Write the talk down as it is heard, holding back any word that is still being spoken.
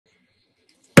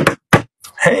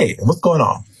Hey, what's going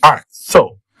on? All right,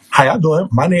 so how y'all doing?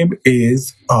 My name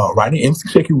is Rodney MC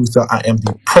Shakie Roussell. I am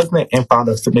the president and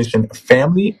founder of Submission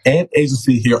Family and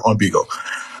Agency here on BIGO.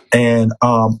 And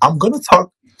I'm going to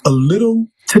talk a little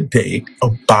today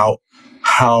about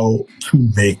how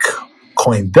to make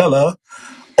Coindella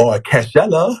or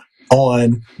Cashella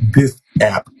on this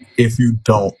app if you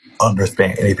don't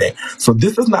understand anything. So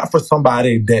this is not for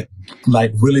somebody that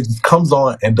like really just comes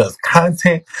on and does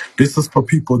content. This is for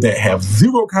people that have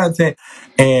zero content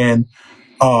and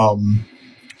um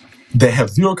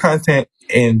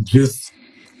just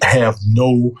have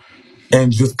no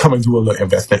and just come and do a little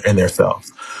investment in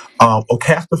themselves.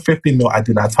 After 50 mil, I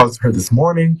did not talk to her this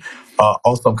morning.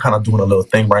 Also, I'm kind of doing a little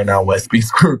thing right now where it's being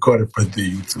screen recorded for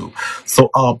the YouTube. So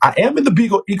I am in the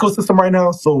BIGO ecosystem right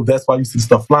now, so that's why you see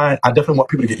stuff flying. I definitely want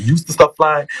people to get used to stuff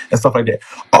flying and stuff like that.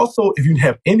 Also, if you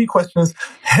have any questions,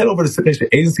 head over to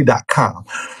submissionagency.com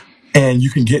and you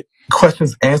can get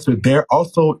questions answered there.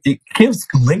 Also, it gives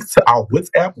links to our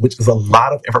WhatsApp, which is a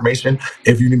lot of information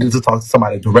if you needed to talk to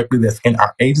somebody directly that's in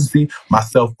our agency,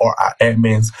 myself or our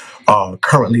admins.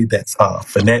 Currently, that's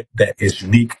Finette, that is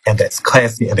unique and that's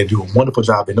classy, and they do a wonderful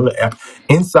job. They know the app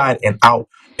inside and out,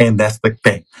 and that's the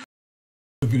thing.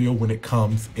 The video when it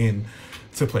comes in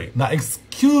to play. Now,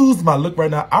 excuse my look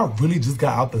right now. I really just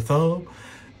got out the tub,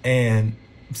 and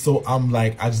so I'm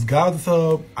like, I just got out the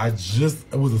tub.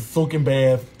 It was a soaking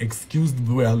bath. Excuse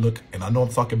the way I look. And I know I'm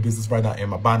talking business right now in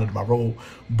my bonnet and my robe.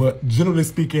 But generally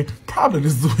speaking, probably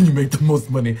this is when you make the most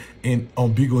money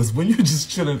on BIGO, is when you're just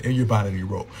chilling in your bonnet and your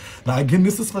robe. Now, again,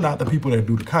 this is for not the people that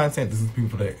do the content. This is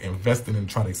people that invest in and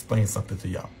try to explain something to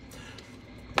y'all.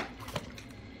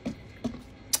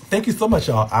 Thank you so much,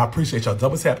 y'all. I appreciate y'all.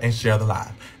 Double tap and share the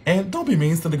live. And don't be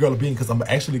mean to the girl of being, because I'm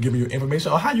actually giving you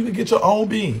information on how you can get your own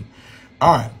being.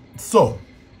 All right, so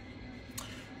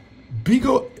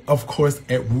BIGO, of course,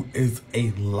 is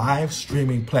a live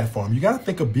streaming platform. You got to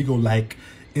think of BIGO like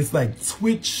it's like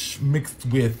Twitch mixed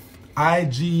with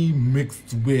IG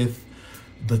mixed with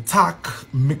the talk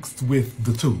mixed with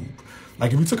the tube.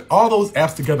 Like if you took all those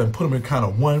apps together and put them in kind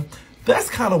of one, that's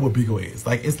kind of what BIGO is.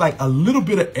 Like it's like a little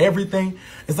bit of everything.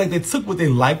 It's like they took what they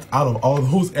liked out of all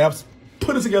those apps,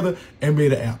 put it together and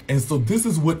made an app. And so this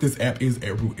is what this app is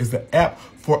at root. It's the app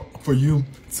for you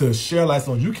to share lights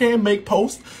on. You can make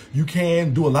posts. You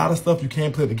can do a lot of stuff. You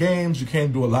can play the games. You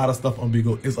can do a lot of stuff on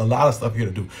BIGO. It's a lot of stuff here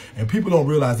to do. And people don't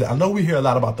realize that. I know we hear a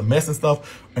lot about the mess and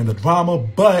stuff and the drama,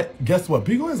 but guess what?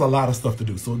 BIGO has a lot of stuff to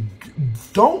do. So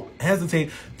don't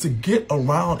hesitate to get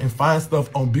around and find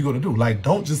stuff on BIGO to do. Like,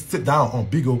 don't just sit down on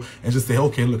BIGO and just say,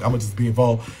 okay, look, I'm gonna just be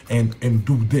involved and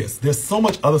do this. There's so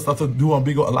much other stuff to do on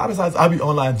BIGO. A lot of times I'll be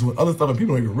online doing other stuff and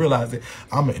people don't even realize it.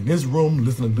 I'm in this room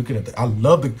listening, looking at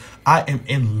I am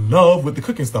in love with the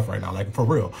cooking stuff right now, like for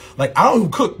real. Like I don't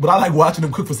even cook, but I like watching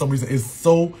them cook for some reason. It's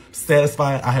so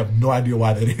satisfying. I have no idea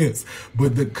why that is.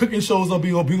 But the cooking shows on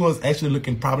BIGO, BIGO is actually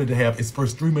looking probably to have its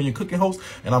first 3 million cooking hosts,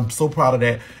 and I'm so proud of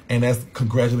that. And that's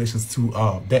congratulations to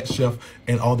that chef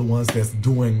and all the ones that's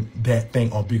doing that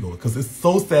thing on BIGO, because it's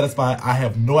so satisfying. I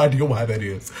have no idea why that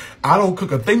is. I don't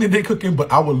cook a thing that they're cooking,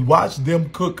 but I will watch them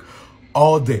cook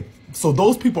all day. So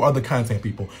those people are the content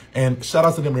people, and shout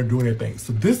out to them. They're doing their thing.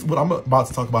 So this, what I'm about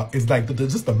to talk about, is like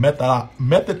just the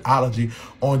methodology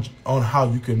on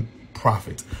how you can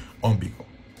profit on BIGO.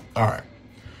 All right.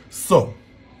 So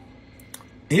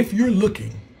if you're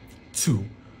looking to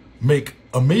make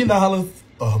 $1 million,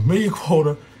 $1 million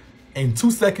quota in 2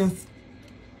 seconds,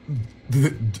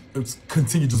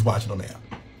 continue just watching on the app.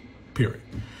 Period.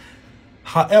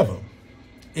 However,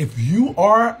 if you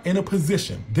are in a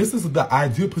position, this is the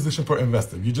ideal position for an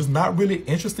investor. You're just not really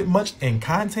interested much in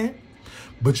content,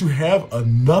 but you have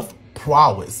enough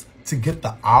prowess to get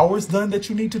the hours done that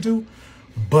you need to do,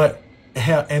 but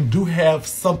do have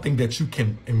something that you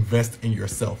can invest in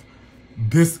yourself.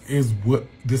 This is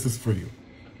for you.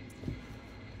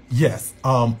 Yes,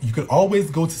 you can always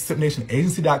go to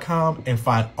submissionagency.com and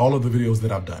find all of the videos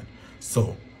that I've done.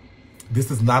 So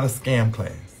this is not a scam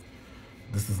class.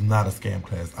 This is not a scam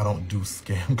class. I don't do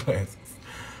scam classes.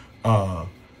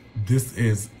 This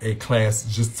is a class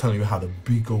just telling you how the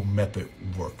BIGO method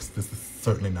works. This is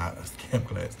certainly not a scam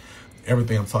class.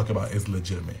 Everything I'm talking about is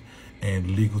legitimate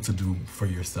and legal to do for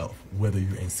yourself, whether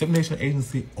you're in Submission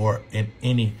Agency or in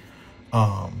any,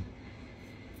 I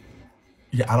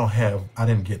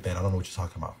didn't get that. I don't know what you're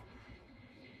talking about.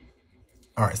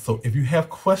 All right, so if you have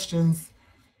questions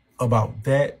about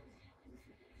that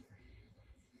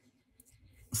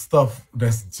stuff,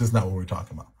 that's just not what we're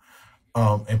talking about.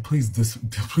 And please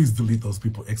delete those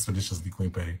people expeditiously, Queen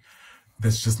Patty.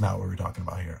 That's just not what we're talking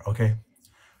about here, okay?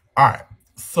 All right,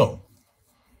 so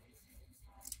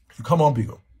if you come on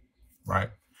BIGO, right?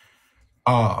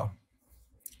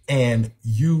 And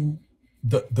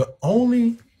the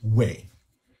only way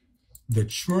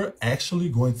that you're actually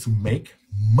going to make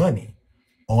money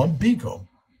on BIGO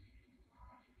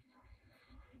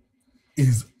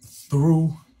is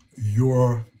through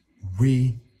your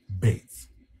rebates,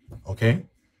 okay?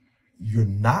 You're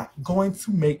not going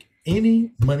to make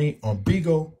any money on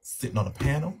BIGO sitting on a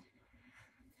panel.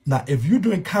 Now, if you're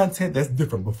doing content, that's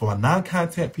different. But for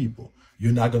non-content people,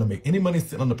 you're not going to make any money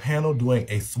sitting on the panel doing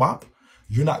a swap.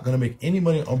 You're not going to make any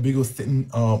money on BIGO sitting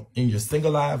in your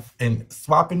single live and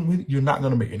swapping. You're not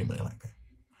going to make any money like that.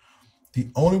 The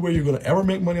only way you're going to ever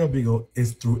make money on BIGO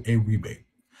is through a rebate.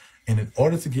 And in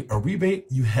order to get a rebate,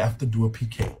 you have to do a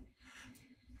PK.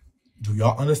 Do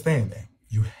y'all understand that?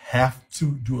 You have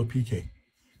to do a PK.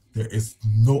 There is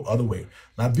no other way.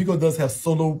 Now, BIGO does have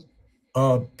solo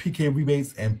PK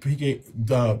rebates and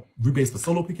the rebates for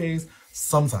solo PKs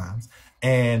sometimes.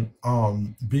 And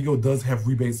BIGO does have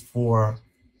rebates for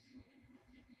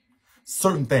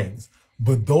certain things.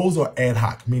 But those are ad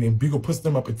hoc, meaning BIGO puts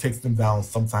them up and takes them down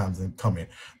sometimes and come in.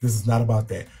 This is not about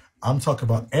that. I'm talking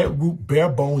about at root, bare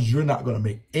bones, you're not going to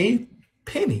make a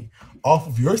penny off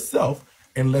of yourself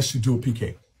unless you do a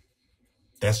PK.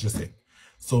 That's just it.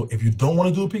 So if you don't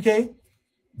want to do a PK,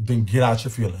 then get out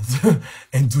your feelings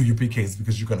and do your PKs,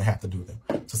 because you're going to have to do them.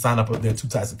 To sign up, there are two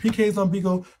types of PKs on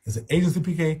BIGO. There's an agency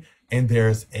PK and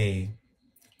there's a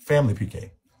family PK.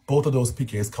 Both of those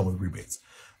PKs come with rebates.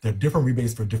 There are different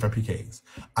rebates for different PKs.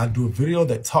 I do a video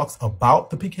that talks about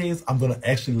the PKs. I'm going to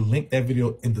actually link that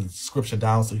video in the description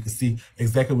down so you can see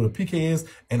exactly what a PK is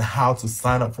and how to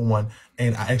sign up for one.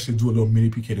 And I actually do a little mini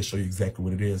PK to show you exactly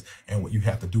what it is and what you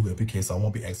have to do with a PK. So I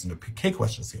won't be asking the PK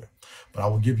questions here, but I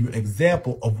will give you an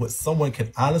example of what someone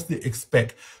can honestly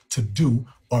expect to do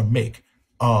or make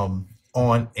on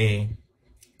a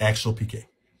actual PK,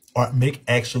 or make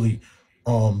actually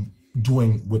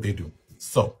doing what they do.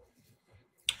 So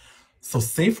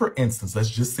say for instance, let's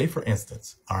just say for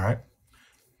instance, all right,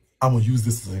 I'm going to use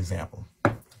this as an example,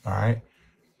 all right?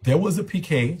 There was a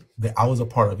PK that I was a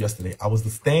part of yesterday. I was the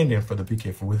stand-in for the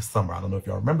PK for With Summer. I don't know if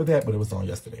y'all remember that, but it was on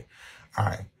yesterday, all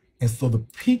right? And so the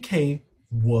PK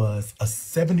was a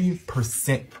 70%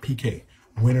 PK,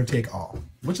 winner take all,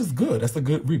 which is good. That's a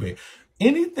good rebate.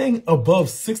 Anything above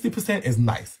 60% is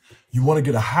nice. You want to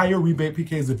get a higher rebate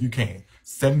PKs if you can.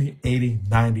 70, 80,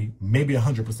 90, maybe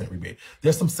 100% rebate.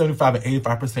 There's some 75 and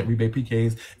 85% rebate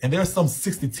PKs, and there are some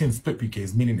 60-10 split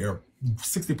PKs, meaning they're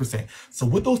 60%. So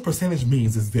what those percentage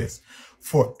means is this: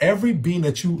 for every bean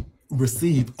that you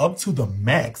receive up to the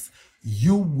max,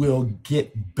 you will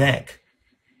get back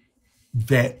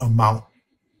that amount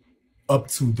up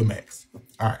to the max.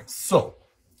 All right, so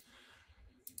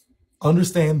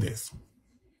understand this.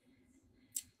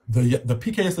 The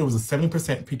PK yesterday was a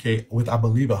 70% PK with, I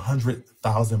believe,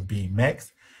 100,000 being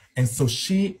max. And so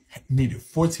she needed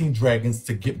 14 dragons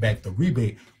to get back the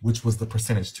rebate, which was the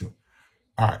percentage too.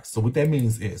 All right, so what that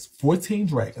means is 14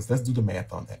 dragons. Let's do the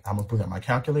math on that. I'm going to bring up my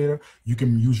calculator. You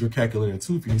can use your calculator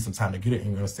too if you need some time to get it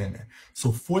and you understand that.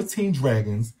 So 14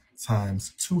 dragons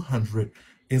times 200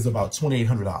 is about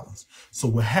 $2,800. So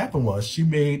what happened was she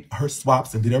made her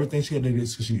swaps and did everything she had to do,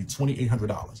 so she needed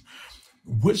 $2,800.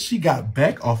 What she got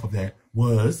back off of that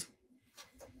was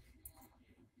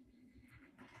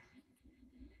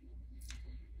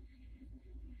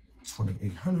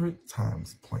 $2,800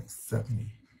 times 0.70,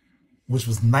 which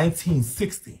was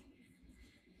 $1,960.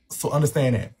 So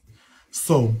understand that.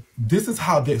 So this is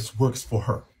how this works for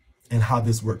her, and how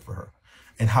this worked for her,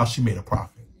 and how she made a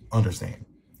profit. Understand?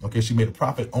 Okay, she made a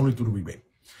profit only through the rebate.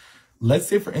 Let's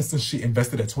say, for instance, she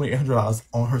invested at $2,800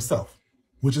 on herself,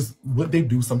 which is what they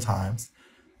do sometimes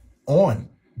on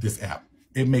this app.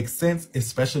 It makes sense,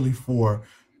 especially for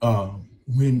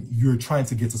when you're trying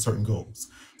to get to certain goals.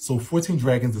 So 14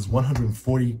 dragons is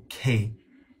 140K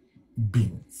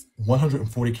beans,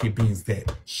 140K beans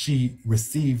that she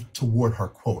received toward her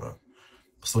quota.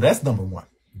 So that's number one.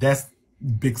 That's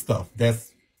big stuff.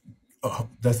 That's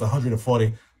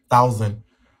 140,000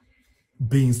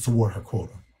 beans toward her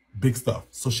quota. Big stuff.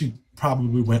 So she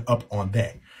probably went up on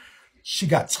that. She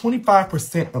got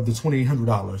 25% of the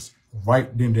 $2,800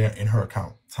 right then there in her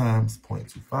account, times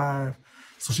 0.25.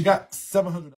 So she got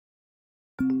 $700.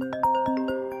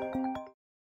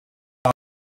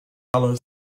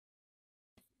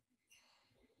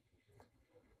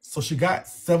 So she got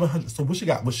 $700. So what she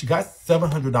got? Well, she got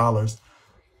 $700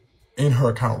 in her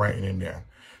account right in there.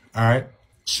 All right.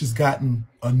 She's gotten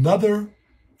another.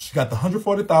 She got the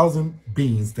 140,000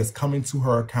 beans that's coming to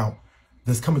her account,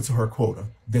 that's coming to her quota,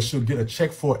 that she'll get a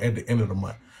check for at the end of the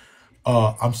month.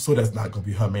 I'm sure that's not going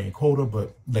to be her main quota,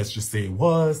 but let's just say it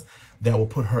was. that will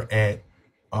put her at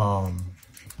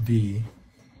the,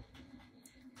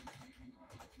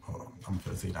 hold on, I'm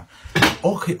gonna say it now.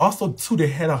 Okay, also too, they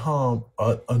had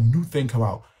a new thing come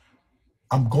out.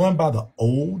 I'm going by the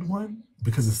old one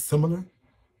because it's similar,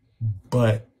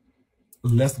 but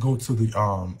let's go to the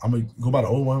I'm gonna go by the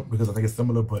old one because I think it's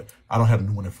similar, but I don't have the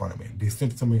new one in front of me. They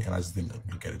sent it to me and I just didn't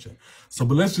look at it yet. So,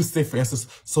 but let's just say, for instance,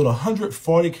 so the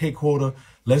 140K quota,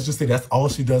 let's just say that's all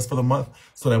she does for the month.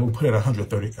 So that we'll put it at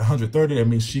 130. 130, that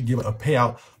means she give a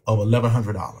payout of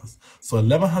 $1,100. So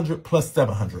 1,100 plus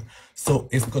 700. So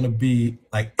it's gonna be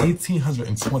like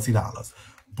 $1,820.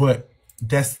 But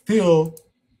that's still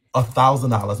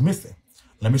 $1,000 missing.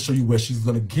 Let me show you where she's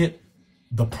gonna get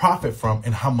the profit from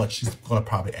and how much she's gonna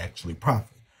probably actually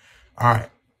profit. All right,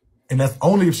 and that's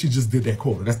only if she just did that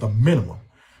quota. That's the minimum.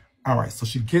 All right, so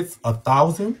she gets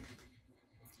 1,000.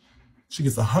 She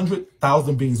gets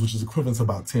 100,000 beans, which is equivalent to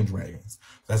about 10 dragons.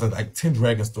 That's like 10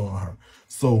 dragons thrown on her.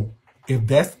 So if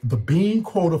that's the bean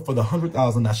quota for the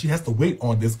 100,000, now she has to wait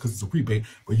on this because it's a rebate.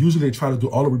 But usually they try to do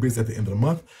all the rebates at the end of the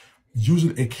month.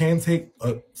 Usually it can take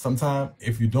some time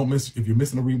if you're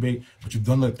missing a rebate, but you've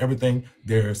done everything.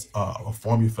 There's a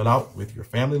form you fill out with your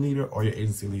family leader or your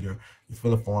agency leader. You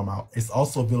fill the form out. It's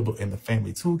also available in the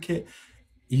family toolkit.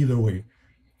 Either way,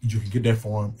 you can get that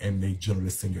form and they generally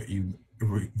send your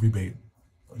rebate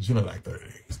generally like 30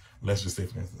 days. Let's just say,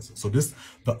 for instance.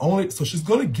 So she's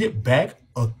gonna get back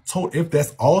a total, if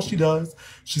that's all she does,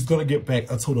 she's gonna get back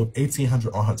a total of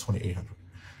 1,800 on her 2,800.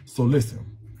 So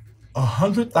listen.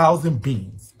 100,000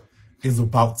 beans is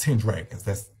about 10 dragons.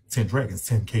 That's 10 dragons,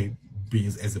 10K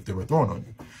beans as if they were thrown on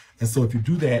you. And so if you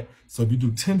do that, so if you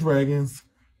do 10 dragons,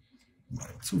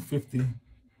 250,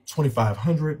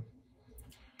 2,500,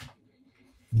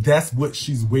 that's what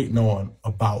she's waiting on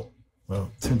about, well,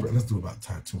 10, let's do about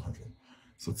times 200.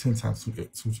 So 10 times 2,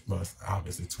 well,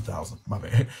 obviously 2,000, my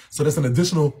bad. So that's an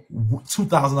additional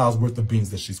 $2,000 worth of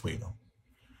beans that she's waiting on.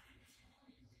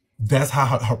 That's how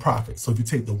her profit. So if you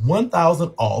take the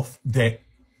 1,000 off that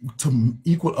to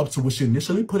equal up to what she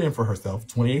initially put in for herself,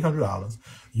 $2,800,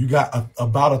 you got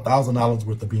about $1,000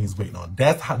 worth of beans waiting on.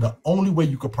 That's how the only way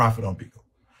you could profit on BIGO.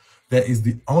 That is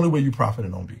the only way you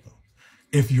profited on BIGO.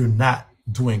 If you're not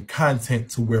doing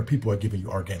content to where people are giving you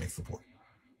organic support,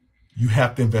 you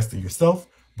have to invest in yourself.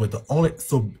 But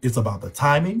so it's about the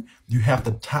timing. You have to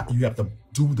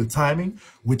do the timing,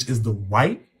 which is do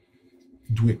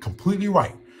it completely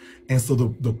right. And so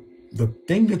the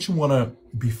thing that you want to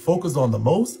be focused on the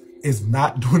most is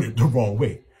not doing it the wrong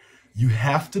way. You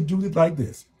have to do it like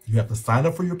this. You have to sign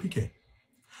up for your PK.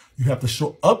 You have to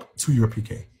show up to your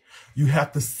PK. You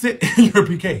have to sit in your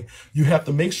PK. You have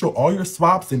to make sure all your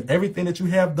swaps and everything that you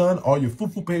have done, all your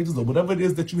fufu pages or whatever it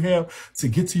is that you have to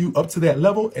get to you up to that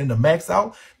level and the max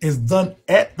out is done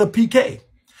at the PK.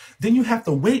 Then you have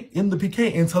to wait in the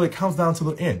PK until it comes down to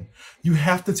the end. You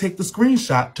have to take the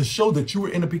screenshot to show that you were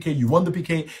in the PK, you won the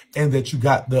PK, and that you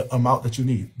got the amount that you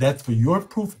need. That's for your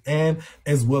proof, and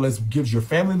as well as gives your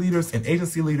family leaders and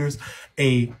agency leaders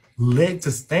a leg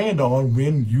to stand on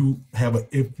when you have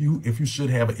if you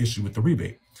should have an issue with the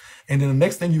rebate. And then the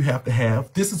next thing you have to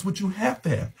have, this is what you have to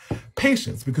have,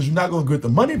 patience, because you're not going to get the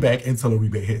money back until a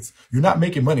rebate hits. You're not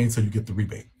making money until you get the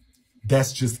rebate.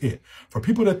 That's just it. For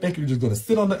people that think you're just going to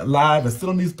sit on the live and sit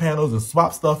on these panels and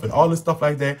swap stuff and all this stuff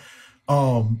like that,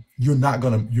 you're not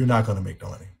gonna make the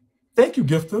money. Thank you,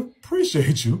 Gifter.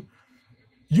 Appreciate you.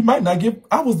 You might not give.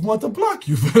 I was one to block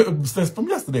you since from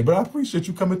yesterday, but I appreciate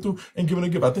you coming through and giving a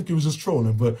gift. I think you was just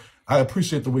trolling, but I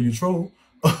appreciate the way you troll.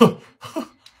 At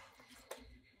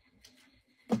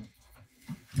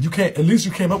least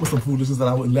you came up with some foolishness that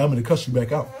I would allow me to cuss you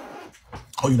back out.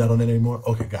 Oh, you're not on that anymore?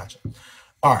 Okay, gotcha.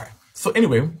 All right. So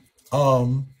anyway,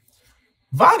 Vonnie,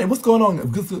 what's going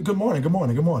on? Good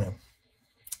morning.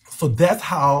 So that's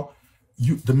how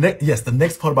the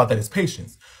next part about that is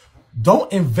patience.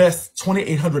 Don't invest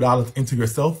 $2,800 into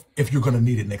yourself if you're going to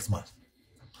need it next month.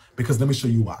 Because let me show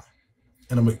you why.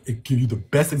 And I'm going to give you the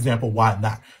best example why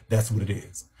not. That's what it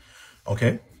is.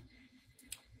 Okay?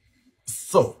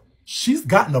 So she's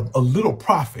gotten a little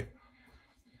profit.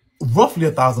 Roughly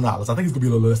 $1,000. I think it's going to be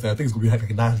a little less than. I think it's going to be like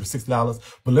 $960.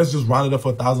 But let's just round it up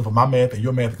for $1,000 for my math and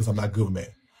your math because I'm not good with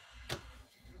math.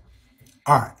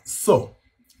 All right. So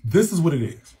this is what it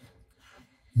is.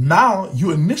 Now,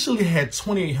 you initially had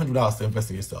 $2,800 to invest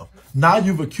in yourself. Now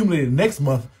you've accumulated next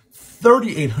month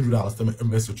 $3,800 to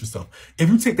invest with yourself. If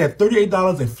you take that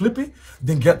 $38 and flip it,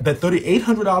 then get that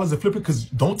 $3,800 and flip it, because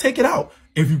don't take it out.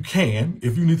 If you can,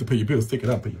 if you need to pay your bills, take it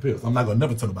out, pay your bills. I'm not going to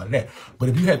never tell nobody that. But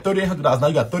if you had $3,800, now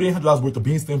you got $3,800 worth of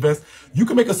beans to invest. You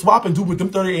can make a swap and do with them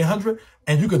 $3,800,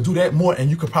 and you could do that more. And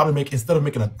you could probably make, instead of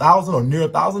making $1,000 or near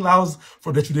 $1,000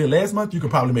 for that you did last month, you could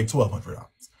probably make $1,200.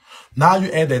 Now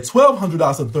you add that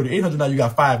 $1,200 to the $3,800. Now you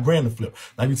got $5,000 to flip.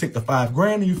 Now you take the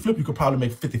 $5,000 and you flip. You could probably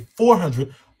make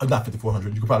 $5,400. Not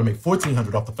 $5,400. You could probably make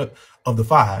 $1,400 off the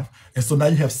 $5,000, and so now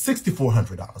you have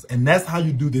 $6,400. And that's how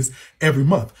you do this every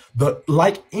month.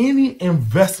 Like any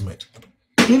investment,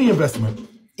 the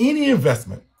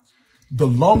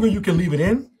longer you can leave it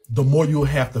in, the more you'll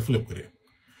have to flip with it.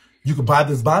 You can buy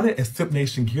this bonnet at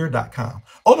sipnationgear.com.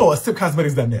 Oh no, at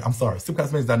sipcosmetics.net. I'm sorry,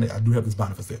 sipcosmetics.net. I do have this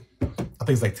bonnet for sip. I think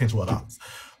it's like $10, $12.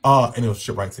 And it'll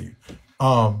ship right to you.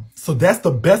 So that's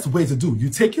the best way to do. You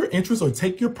take your interest or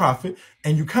take your profit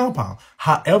and you compound.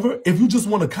 However, if you just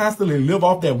want to constantly live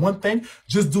off that one thing,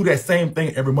 just do that same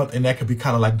thing every month, and that could be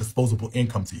kind of like disposable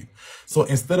income to you. So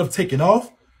instead of taking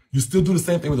off, you still do the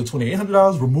same thing with the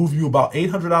 $2,800, remove you about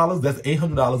 $800. That's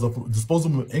 $800 of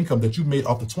disposable income that you made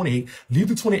off the 28. Leave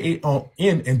the 28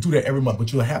 in and do that every month,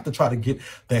 but you'll have to try to get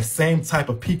that same type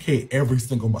of PK every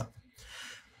single month.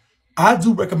 I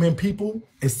do recommend people,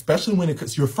 especially when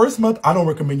it's your first month, I don't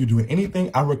recommend you doing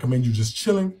anything. I recommend you just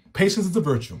chilling. Patience is a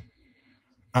virtue.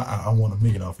 I want $1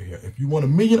 million off of here. If you want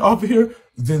 $1 million off of here,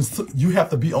 then you have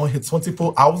to be on here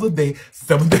 24 hours a day,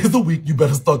 7 days a week. You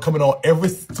better start coming on every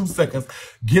 2 seconds.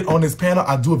 Get on this panel.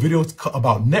 I do a video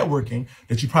about networking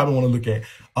that you probably want to look at.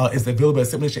 It's available at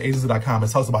sipnationagency.com. It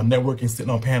talks about networking, sitting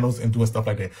on panels, and doing stuff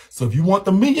like that. So if you want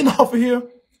the $1 million off of here,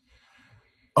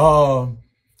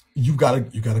 you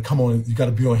gotta come on. You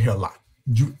gotta be on here a lot.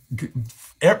 The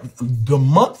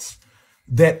months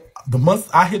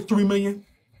I hit 3 million,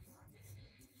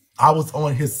 I was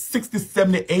on his 60,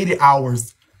 70, 80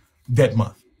 hours that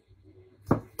month.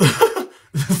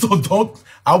 So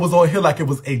I was on here like it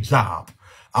was a job.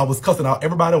 I was cussing out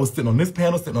everybody that was sitting on this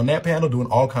panel, sitting on that panel, doing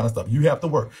all kind of stuff. You have to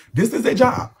work. This is a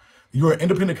job. You're an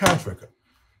independent contractor.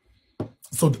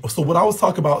 So what I was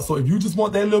talking about, so if you just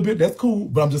want that little bit, that's cool.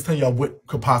 But I'm just telling y'all what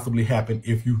could possibly happen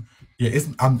if you,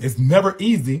 it's never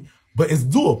easy, but it's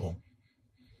doable.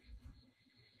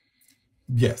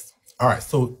 Yes. All right.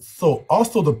 So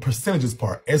also the percentages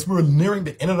part, as we're nearing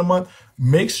the end of the month,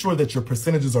 make sure that your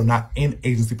percentages are not in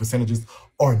agency percentages,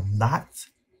 or not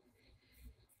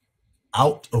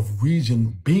out of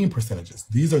region being percentages.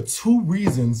 These are 2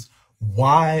 reasons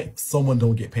why someone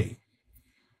don't get paid.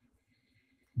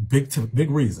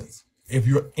 Big reasons. If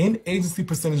your in agency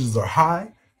percentages are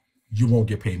high, you won't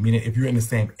get paid. Meaning if you're in the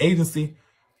same agency,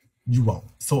 you won't.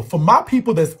 So for my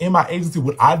people that's in my agency,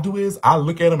 what I do is I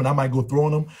look at them and I might go through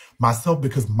on them myself,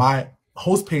 because my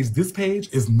host page, this page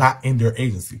is not in their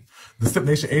agency. The Sip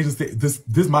Nation agency,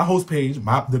 this my host page,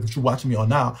 that you're watching me on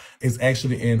now, is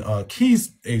actually in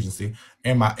Key's agency,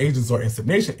 and my agents are in Sip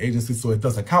Nation agency, so it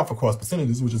doesn't count for cross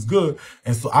percentages, which is good.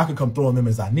 And so I can come throw on them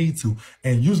as I need to.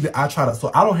 And usually I try to, so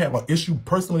I don't have an issue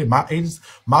personally. My agents,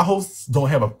 my hosts don't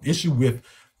have an issue with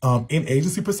in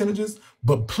agency percentages,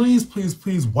 but please, please,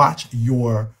 please watch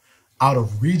your out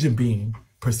of region being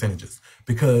percentages,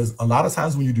 because a lot of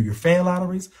times when you do your fan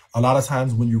lotteries, a lot of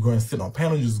times when you're going to sit on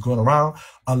panels, you're just going around,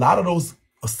 a lot of those,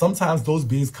 sometimes those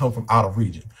beans come from out of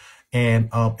region. And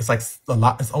it's like a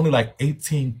lot, it's only like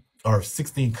 18 or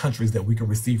 16 countries that we can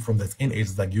receive from that's in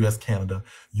agencies, like US, Canada,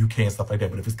 UK, and stuff like that.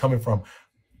 But if it's coming from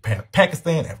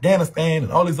Pakistan, Afghanistan,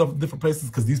 and all these other different places,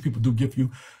 because these people do gift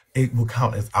you, it will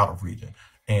count as out of region.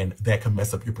 And that can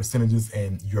mess up your percentages,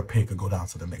 and your pay could go down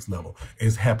to the next level.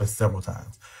 It's happened several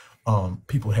times.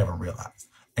 People haven't realized.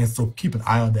 And so keep an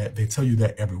eye on that. They tell you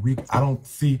that every week. I don't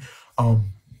see,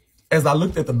 as I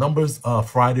looked at the numbers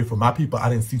Friday for my people, I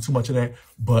didn't see too much of that,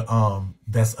 but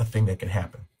that's a thing that can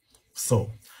happen. So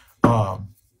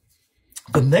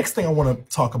the next thing I want to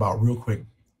talk about real quick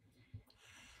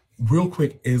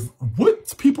is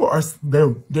what people are,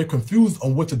 they're confused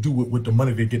on what to do with the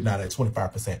money they're getting out of that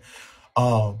 25%.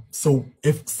 So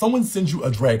if someone sends you a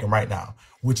dragon right now,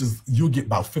 which is, you'll get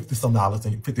about $50-some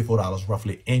and $54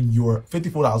 roughly in your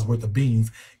 $54 worth of beans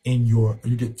in your,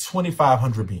 you get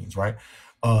 2,500 beans, right?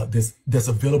 That's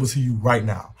available to you right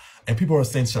now. And people are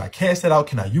saying, should I cash that out?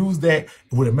 Can I use that?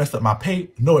 Would it mess up my pay?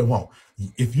 No, it won't.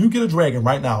 If you get a dragon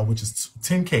right now, which is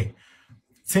 10K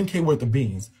worth of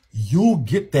beans, you'll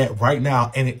get that right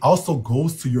now, and it also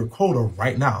goes to your quota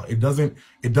right now. It doesn't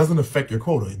affect your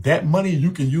quota. That money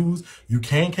you can use, you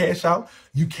can cash out,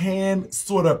 you can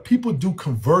sort of, people do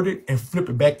convert it and flip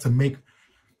it back to make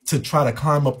to try to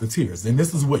climb up the tiers. And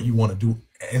this is what you want to do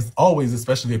as always,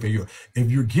 especially if you're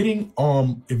getting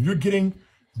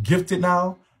gifted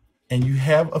now and you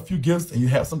have a few gifts and you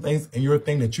have some things in your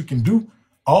thing that you can do,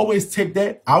 always take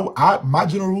that. My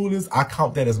general rule is I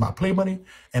count that as my play money,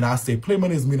 and I say play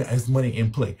money is meaning as money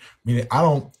in play. Meaning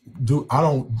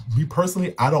me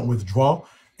personally, I don't withdraw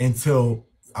until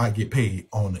I get paid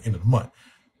on the end of the month.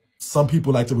 Some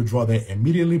people like to withdraw that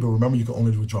immediately, but remember, you can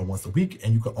only withdraw once a week,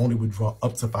 and you can only withdraw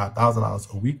up to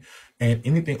 $5,000 a week, and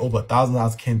anything over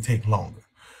 $1,000 can take longer.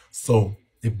 So,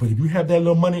 but if you have that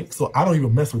little money, so I don't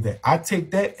even mess with that. I take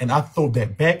that and I throw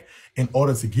that back in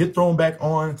order to get thrown back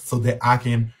on, so that I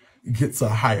can get to a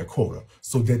higher quota,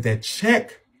 so that that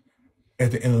check at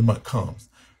the end of the month comes.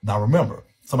 Now, remember,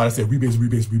 somebody said rebates.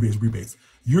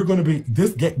 You're going to be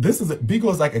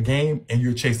BIGO is like a game, and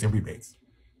you're chasing rebates.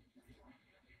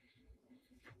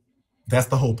 That's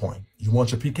the whole point. You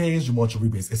want your PKs, you want your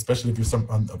rebates, especially if you're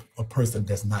a person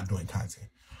that's not doing content.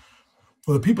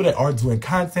 For the people that are doing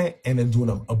content and then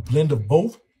doing a blend of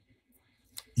both,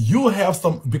 you'll have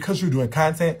some, because you're doing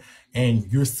content and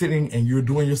you're sitting and you're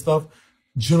doing your stuff,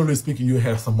 generally speaking, you'll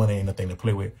have some money and a thing to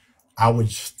play with. I would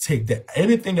take that.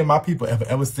 Anything that my people have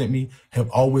ever sent me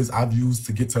I've used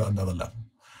to get to another level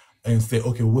and say,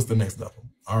 okay, well, what's the next level?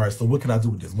 All right, so what can I do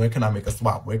with this? Where can I make a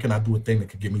swap? Where can I do a thing that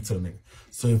could get me to the next?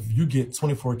 So if you get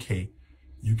 24K,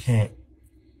 you can't,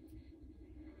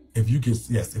 if you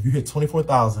hit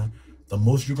 24,000, the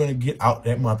most you're going to get out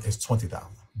that month is 20,000,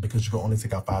 because you can only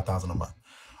take out 5,000 a month.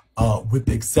 With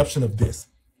the exception of this,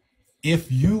 with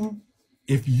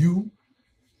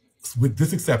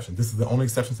this exception, this is the only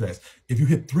exception to that. If you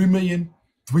hit 3 million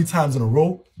 3 times in a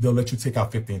row, they'll let you take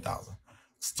out 15,000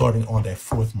 starting on that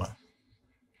 4th month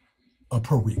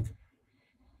per week.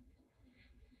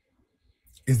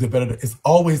 Is it better? It's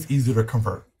always easier to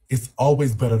convert. It's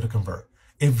always better to convert.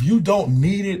 If you don't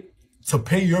need it to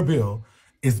pay your bill,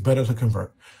 it's better to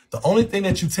convert. The only thing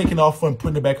that you're taking off and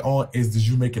putting it back on is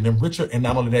you making them richer. And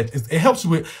not only that, it helps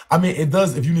you with, I mean, it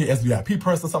does if you need SVIP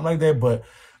perks or something like that, but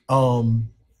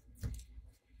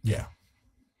yeah.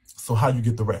 So how you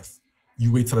get the rest?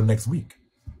 You wait till the next week.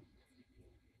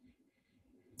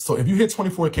 So if you hit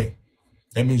 24K,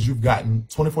 that means you've gotten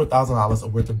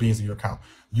 $24,000 worth of beans in your account.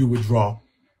 You withdraw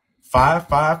 5,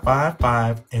 5, 5,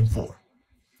 5, and 4.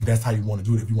 That's how you want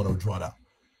to do it if you want to withdraw it out.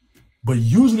 But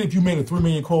usually if you made a 3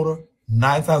 million quota,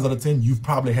 9 times out of 10, you've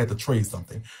probably had to trade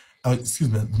something. 9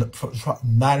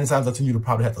 times out of 10, you'd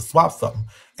probably have to swap something.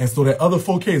 And so that other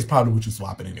 4K is probably what you're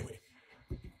swapping anyway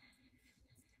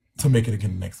to make it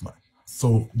again next month.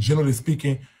 So generally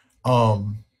speaking,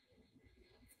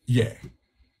 yeah.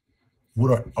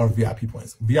 What are VIP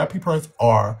points? VIP points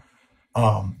are,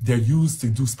 they're used to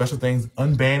do special things.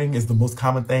 Unbanning is the most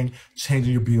common thing.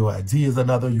 Changing your BOID is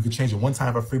another. You can change it one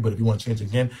time for free, but if you want to change it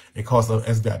again, it costs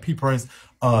as VIP points.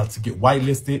 To get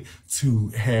whitelisted, to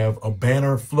have a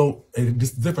banner float, and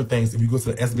just different things. If you go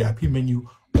to the SVIP menu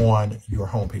on your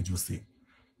homepage, you'll see.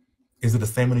 Is it the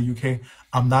same in the UK?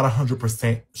 I'm not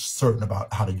 100% certain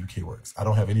about how the UK works. I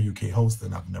don't have any UK hosts,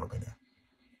 and I've never been there.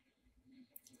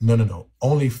 No.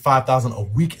 Only 5,000 a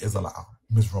week is allowed,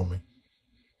 Ms. Roman.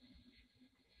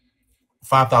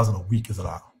 5,000 a week is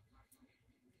allowed.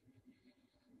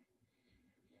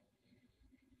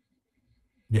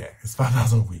 Yeah, it's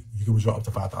 5,000 a week. You can withdraw up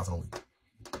to 5,000 a week.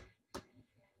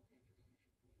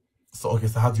 So, okay,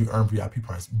 so how do you earn VIP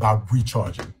points? By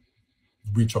recharging.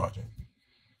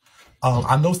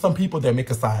 I know some people that make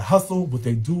a side hustle. What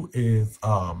they do is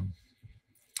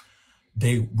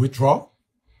they withdraw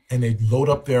and they load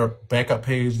up their backup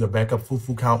page, their backup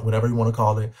fufu count, whatever you want to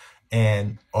call it,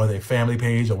 or their family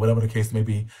page or whatever the case may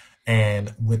be.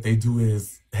 And what they do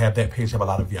is have that page have a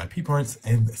lot of VIP points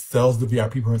and sells the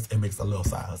VIP points and makes a little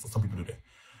side hustle. Some people do that.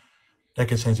 That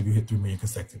can change if you hit 3 million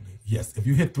consecutively. Yes, if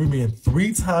you hit 3 million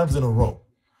 3 times in a row,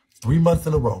 3 months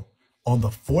in a row, on the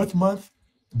 4th month,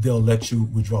 they'll let you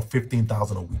withdraw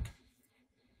 15,000 a week.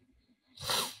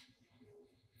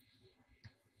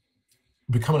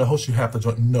 Becoming a host, you have to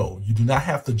join. No, you do not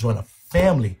have to join a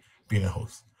family being a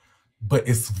host. But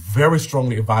it's very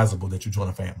strongly advisable that you join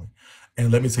a family.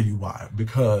 And let me tell you why.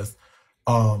 Because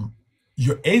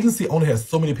your agency only has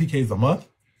so many PKs a month.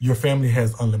 Your family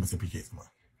has unlimited PKs a month.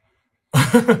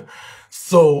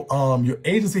 So your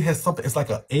agency has something, it's like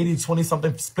a 80-20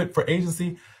 something split for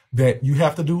agency that you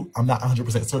have to do. I'm not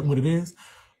 100% certain what it is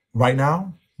right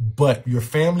now, but your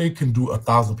family can do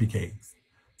 1,000 PKs.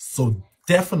 So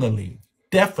definitely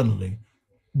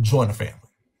join a family.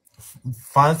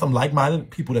 Find some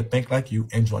like-minded people that think like you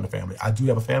and join the family. I do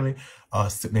have a family,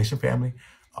 Sit Nation family.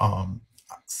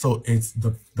 So it's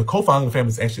the co-founder of the family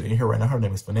is actually in here right now. Her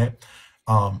name is Finette.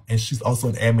 And she's also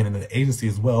an admin in an agency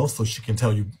as well, so she can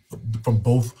tell you from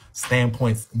both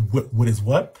standpoints what is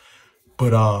what.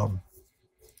 But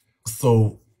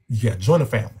so yeah, join the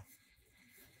family.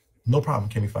 No problem,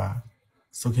 Kimmy5.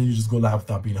 So can you just go live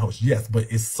without being a host? Yes, but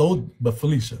but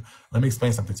Felicia, let me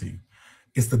explain something to you.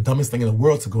 It's the dumbest thing in the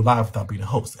world to go live without being a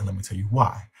host, and let me tell you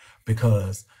why.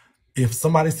 Because if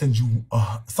somebody sends you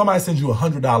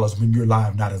 $100 when you're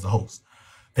live, not as a host,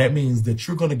 that means that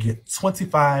you're going to get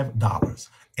 $25,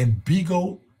 and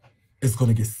BIGO is going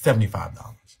to get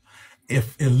 $75.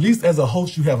 If at least as a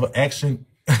host you have an action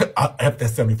at that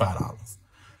 $75,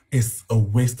 it's a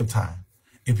waste of time.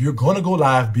 If you're going to go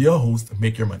live, be a host, and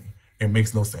make your money. It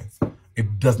makes no sense.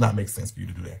 It does not make sense for you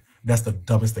to do that. That's the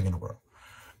dumbest thing in the world.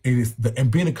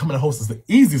 And being a coming host is the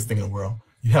easiest thing in the world.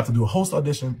 You have to do a host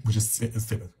audition, which is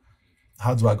simple.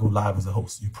 How do I go live as a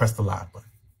host? You press the live button.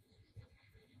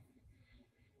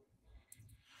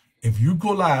 If you go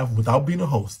live without being a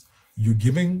host, you're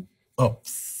giving up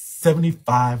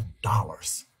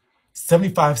 $75,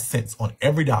 75 cents on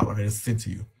every dollar that is sent to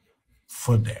you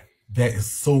for that. That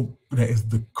is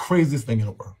the craziest thing in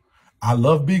the world. I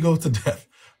love BIGO to death,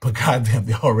 but goddamn,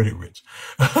 they're already rich.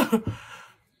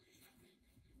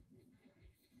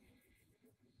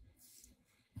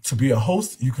 To be a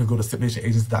host, you can go to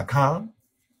SipNationAgency.com,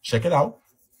 check it out,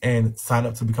 and sign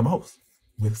up to become a host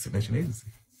with Sip Nation Agency.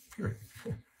 Period.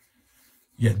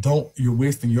 Yeah, you're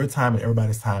wasting your time and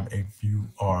everybody's time if you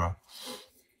are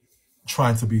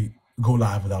trying to go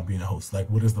live without being a host. Like,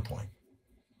 what is the point?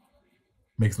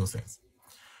 Makes no sense.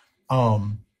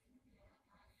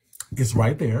 It's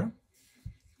right there.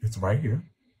 It's right here.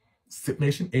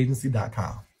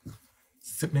 SipNationAgency.com.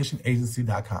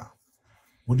 SipNationAgency.com.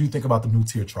 What do you think about the new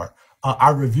tier chart?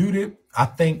 I reviewed it. I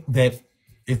think that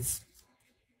it's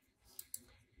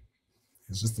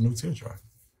just a new tier chart.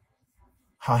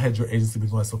 How has your agency been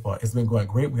going so far? It's been going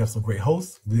great. We have some great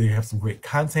hosts. We have some great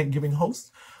content giving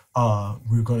hosts.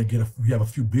 We're going to we have a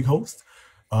few big hosts.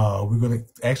 We're going to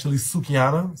actually,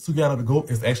 Sukiana the GOAT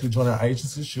is actually joining our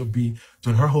agency. She'll be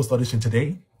doing her host audition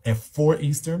today at 4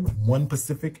 Eastern, 1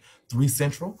 Pacific, 3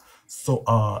 Central. So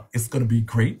it's going to be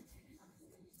great.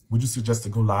 Would you suggest to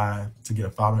go live to get a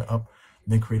following up,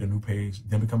 then create a new page,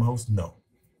 then become a host? No.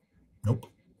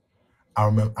 Nope.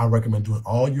 I recommend doing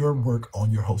all your work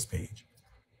on your host page.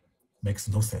 Makes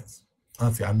no sense.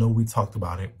 Honestly, I know we talked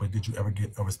about it, but did you ever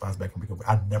get a response back from BIGO?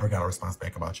 I never got a response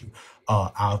back about you.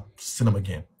 I'll send them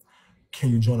again.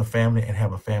 Can you join a family and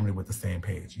have a family with the same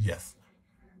page? Yes.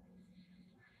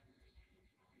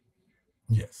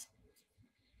 Yes.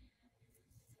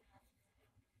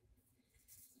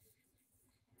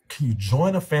 Can you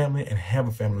join a family and have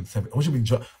a family with the same page? What should be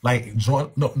join?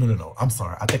 No. I'm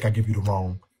sorry. I think I gave you the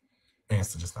wrong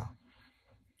answer just now.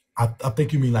 I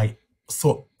think you mean like,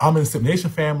 so I'm in the Sip Nation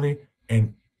family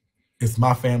and it's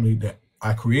my family that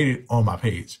I created on my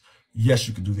page. Yes,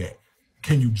 you can do that.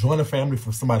 Can you join a family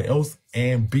from somebody else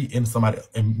and be in somebody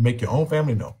and make your own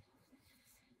family? No.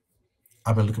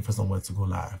 I've been looking for someone to go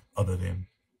live other than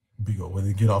BIGO. Whether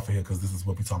they get off of here because this is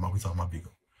what we're talking about. We're talking about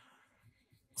BIGO.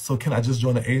 So can I just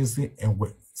join the agency and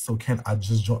what? So can I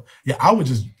just join? Yeah, I would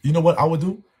just, you know what I would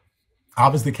do?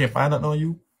 Obviously can't find nothing on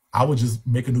you. I would just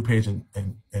make a new page and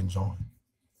join.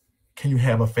 Can you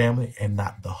have a family and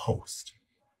not the host?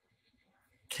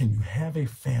 Can you have a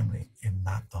family and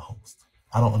not the host?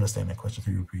 I don't understand that question.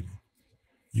 Can you repeat it?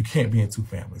 You can't be in 2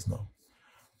 families, no.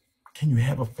 Can you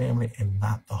have a family and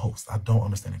not the host? I don't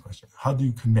understand that question. How do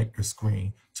you connect your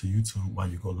screen to YouTube while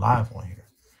you go live on here?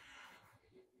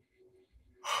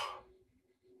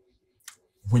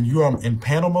 When you are in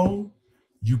panel mode,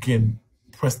 you can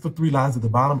press the 3 lines at the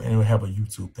bottom and it'll have a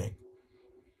YouTube thing.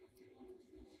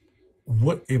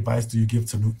 What advice do you give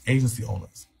to new agency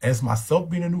owners? As myself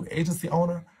being a new agency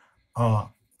owner,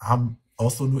 I'm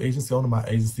also a new agency owner. My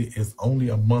agency is only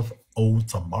a month old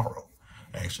tomorrow,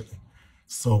 actually.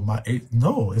 So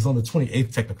it's on the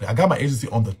 28th technically. I got my agency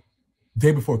on the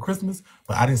day before Christmas,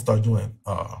 but I didn't start doing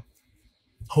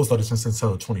host auditions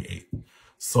until the 28th.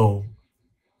 So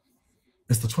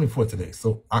it's the 24th today.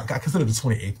 So I consider the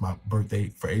 28th my birthday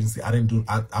for agency.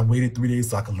 I waited 3 days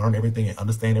so I could learn everything and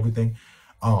understand everything.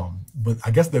 But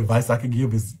I guess the advice I could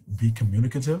give is be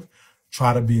communicative.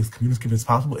 Try to be as communicative as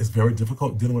possible. It's very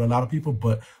difficult dealing with a lot of people,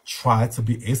 but try to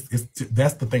be.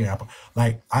 That's the thing. I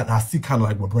see kind of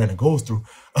like what Brandon goes through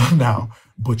now.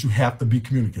 But you have to be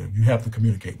communicative. You have to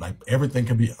communicate. Like everything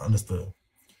can be understood.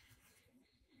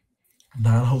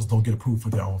 Non-hosts don't get approved for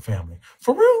their own family.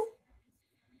 For real?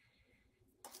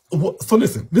 So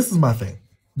listen. This is my thing.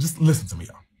 Just listen to me,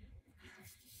 y'all.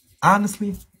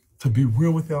 Honestly, to be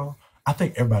real with y'all, I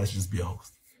think everybody should just be a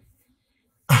host.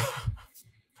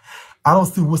 I don't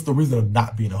see what's the reason of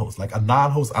not being a host. Like a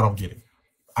non-host, I don't get it.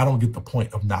 I don't get the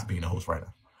point of not being a host right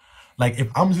now. Like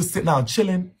if I'm just sitting down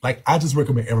chilling, like I just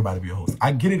recommend everybody be a host.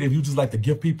 I get it if you just like to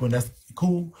give people and that's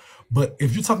cool. But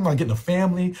if you're talking about getting a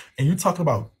family and you're talking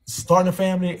about starting a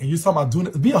family and you're talking about doing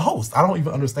it, be a host. I don't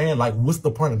even understand like what's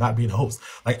the point of not being a host.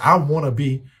 Like I want to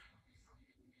be,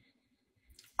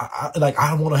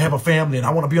 I want to have a family and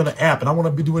I want to be on the app and I want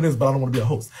to be doing this, but I don't want to be a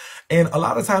host. And a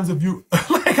lot of times if you,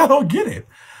 like I don't get it.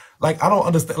 Like I don't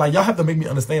understand. Like y'all have to make me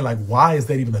understand like why is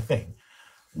that even a thing?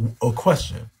 A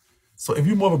question. So if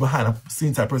you're more of a behind the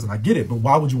scenes type person, I get it, but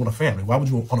why would you want a family? Why would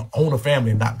you want to own a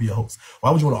family and not be a host? Why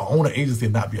would you want to own an agency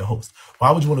and not be a host? Why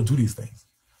would you want to do these things?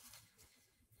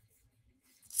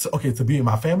 So, okay, to be in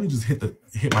my family, just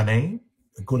hit my name,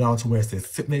 go down to where it says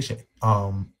Sip Nation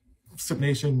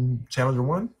Challenger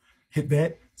 1, hit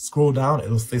that, scroll down,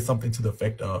 it'll say something to the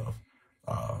effect of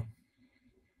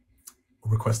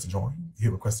request to join. You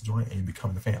hit request to join and you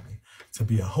become the family. To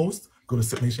be a host, go to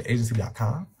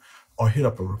sipnationagency.com. or hit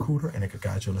up a recruiter and it could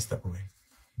guide you on a step away.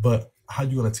 But how are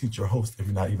you going to teach your host if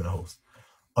you're not even a host?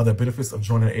 Are there benefits of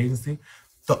joining an agency?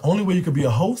 The only way you could be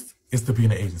a host is to be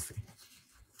in an agency.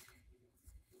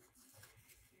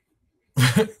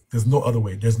 There's no other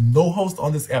way. There's no host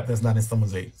on this app that's not in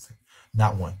someone's agency.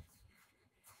 Not one.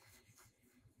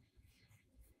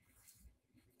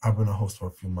 I've been a host for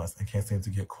a few months and can't seem to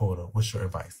get quota. What's your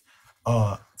advice?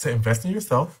 To invest in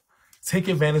yourself. Take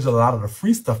advantage of a lot of the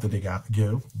free stuff that they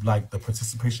give, like the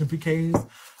participation PKs,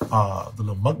 the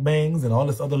little mukbangs, and all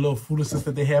this other little foolishness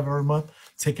that they have every month.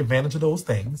 Take advantage of those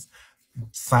things.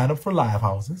 Sign up for live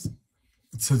houses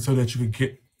so that you can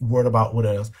get word about what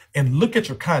else. And look at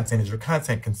your content. Is your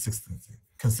content consistent?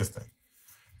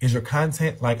 Is your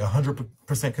content like 100%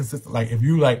 consistent? Like if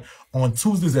you like on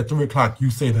Tuesdays at 3 o'clock, you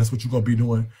say that's what you're going to be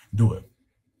doing, do it.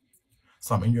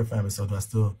 So I'm in your family, so do I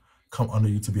still come under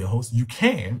you to be a host? You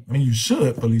can. I mean, you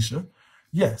should, Felicia.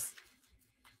 Yes.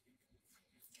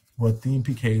 Well, theme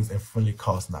PKs and friendly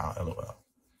costs now, LOL.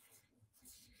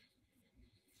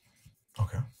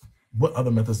 Okay. What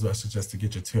other methods do I suggest to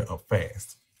get your tier up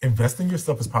fast? Investing in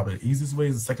yourself is probably the easiest way.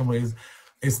 The second way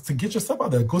is to get yourself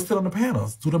out there. Go sit on the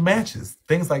panels, do the matches,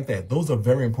 things like that. Those are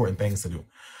very important things to do.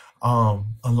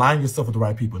 Align yourself with the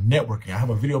right people. Networking. I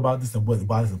have a video about this and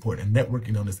why it's important. And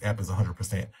networking on this app is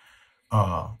 100%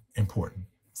 important.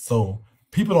 So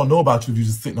people don't know about you if you're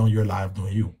just sitting on your live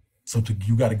doing you. So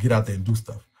you got to get out there and do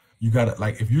stuff. You got to,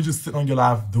 like, if you're just sitting on your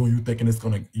live doing you thinking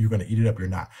you're going to eat it up, you're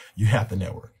not. You have to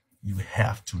network. You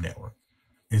have to network.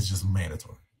 It's just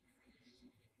mandatory.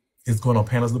 Is going on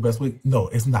panels the best way? No,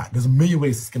 it's not. There's a million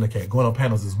ways to skin a cat. Going on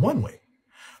panels is one way.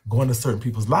 Going to certain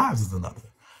people's lives is another.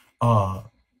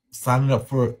 Signing up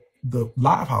for the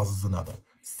live house is another.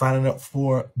 Signing up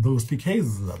for those PKs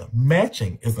is another.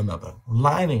 Matching is another.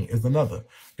 Lining is another.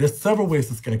 There's several ways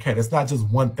to skin a cat. It's not just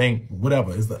one thing,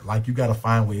 whatever. It's like you got to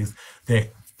find ways that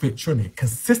fit your need.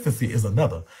 Consistency is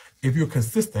another. If you're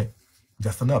consistent,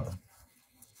 that's another.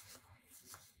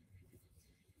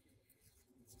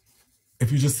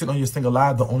 If you just sit on your single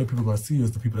live, the only people going to see you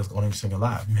is the people that's on your single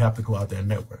live. You have to go out there and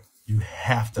network. You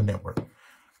have to network.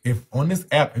 If on this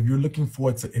app, if you're looking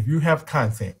forward to, if you have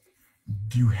content,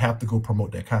 you have to go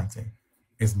promote that content.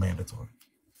 It's mandatory.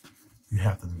 You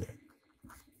have to do that.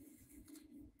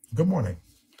 Good morning.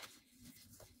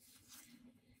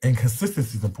 And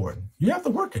consistency is important. You have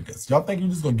to work at this. Y'all think you're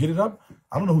just going to get it up?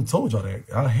 I don't know who told y'all that.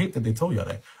 I hate that they told y'all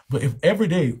that. But if every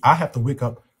day I have to wake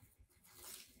up,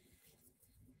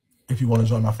 if you want to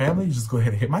join my family, you just go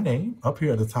ahead and hit my name up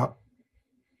here at the top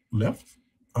left,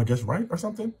 I guess right or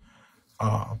something.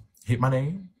 Hit my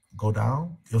name, go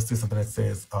down. You'll see something that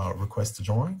says request to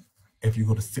join. If you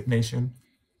go to Sip Nation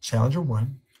Challenger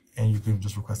 1, and you can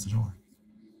just request to join.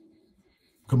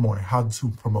 Good morning. How to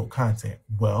promote content?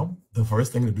 Well, the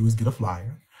first thing to do is get a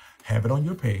flyer, have it on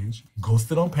your page, go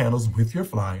sit on panels with your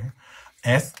flyer,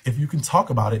 ask if you can talk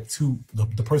about it to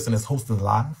the person that's hosting the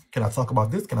live. Can I talk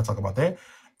about this? Can I talk about that?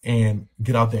 And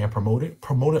get out there and promote it.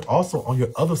 Promote it also on your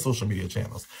other social media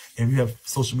channels. If you have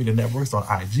social media networks on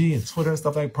IG and Twitter and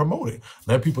stuff like that, promote it.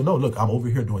 Let people know, look, I'm over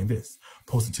here doing this.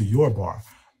 Post it to your bar.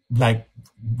 Like,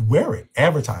 wear it.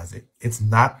 Advertise it. It's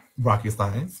not rocket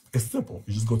science. It's simple.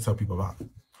 You just go tell people about it.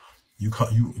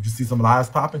 If you see some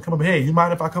lives popping, come up, hey, you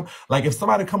mind if I come? Like, if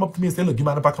somebody come up to me and say, look, you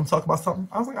mind if I come talk about something?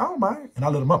 I was like, I don't mind. And I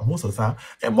let them up most of the time.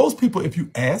 And most people, if you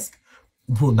ask,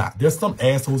 will not. There's some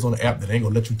assholes on the app that ain't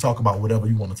gonna let you talk about whatever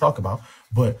you want to talk about.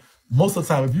 But most of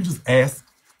the time, if you just ask,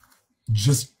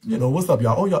 just, what's up,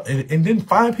 y'all? Oh, y'all, and then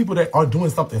find people that are doing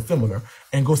something similar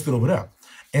and go sit over there.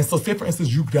 And so say for instance,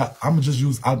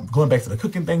 I'm going back to the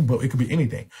cooking thing, but it could be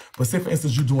anything. But say for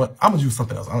instance, I'm gonna use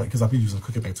something else because I've been using the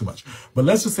cooking thing too much. But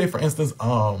let's just say for instance,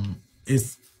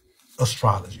 it's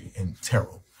astrology and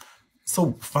tarot.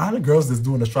 So find the girls that's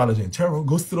doing astrology and tarot,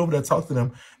 go sit over there, talk to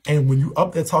them. And when you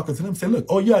up there talking to them, say, look,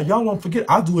 oh yeah, y'all don't forget,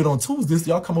 I do it on Tuesdays.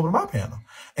 Y'all come over to my panel.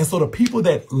 And so the people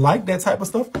that like that type of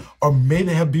stuff or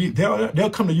they'll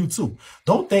come to you too.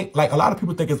 Don't think, like a lot of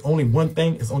people think it's only one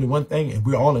thing and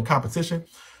we're all in competition.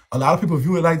 A lot of people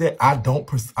view it like that. I don't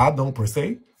per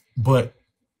se, but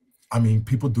I mean,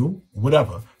 people do,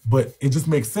 whatever. But it just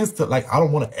makes sense to, like, I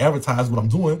don't want to advertise what I'm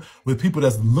doing with people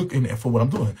that's looking for what I'm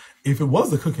doing. If it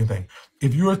was a cooking thing,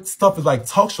 if your stuff is like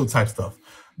talk show type stuff,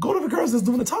 go to the girls that's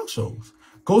doing the talk shows.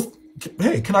 Go,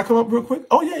 hey, can I come up real quick?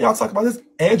 Oh, yeah, y'all talk about this.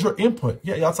 Add your input.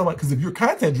 Yeah, y'all talk about, because if you're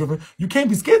content driven, you can't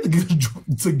be scared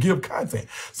to give content.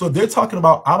 So if they're talking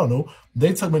about, I don't know,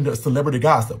 they talking about celebrity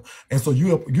gossip. And so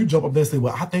you jump up there and say,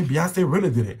 well, I think Beyonce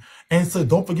really did it. And so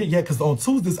don't forget, yeah, because on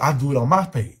Tuesdays, I do it on my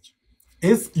page.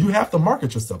 You have to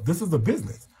market yourself. This is a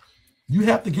business. You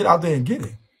have to get out there and get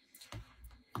it.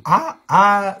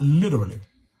 I literally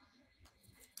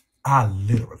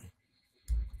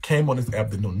came on this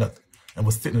app that knew nothing and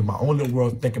was sitting in my own little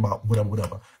world thinking about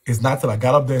whatever. It's not till I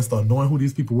got up there and started knowing who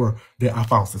these people were that I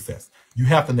found success. You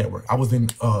have to network. I was in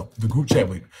the group chat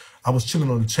I was chilling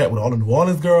on the chat with all the New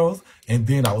Orleans girls, and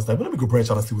then I was like, well, let me go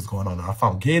branch out and see what's going on. And I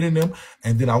found Gate in them,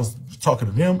 and then I was talking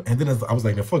to them, and then I was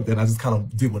like, no, fuck that. I just kind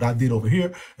of did what I did over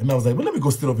here, and I was like, well, let me go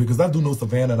sit over here, because I do know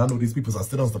Savannah, and I know these people, so I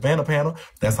sit on Savannah panel.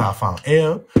 That's how I found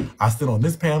Eb. I sit on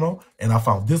this panel, and I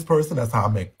found this person. That's how I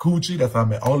met Gucci. That's how I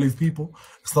met all these people.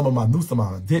 Some of them I knew, some of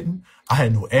them I didn't. I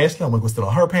had no Ashley. I'm going to go sit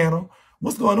on her panel.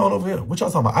 What's going on over here? What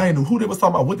y'all talking about? I didn't know who they was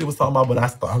talking about, what they was talking about, but I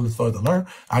started to learn.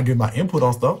 I give my input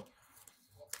on stuff.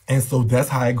 And so that's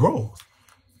how it grows.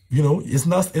 You know, it's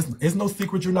no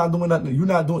secret you're not doing nothing.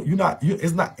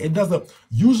 It doesn't,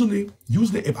 usually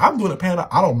if I'm doing a panel,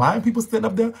 I don't mind people sitting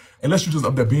up there, unless you're just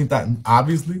up there being that,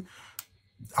 obviously.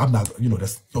 I'm not, you know,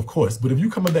 that's, of course. But if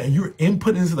you come in there and you're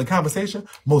inputting into the conversation,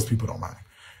 most people don't mind.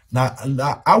 Now,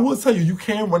 I will tell you, you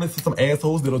can run into some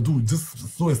assholes that'll do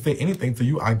just so and say anything to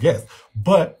you, I guess.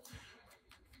 But,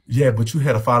 yeah, but you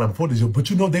had a file before this year. But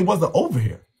you know, they wasn't over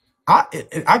here.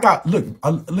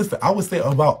 Listen, I would say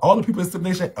about all the people in Sip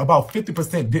Nation, about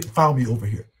 50% didn't find me over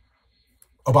here.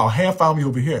 About half found me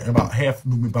over here, and about half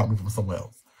knew about me from somewhere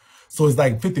else. So it's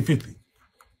like 50-50.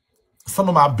 Some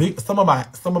of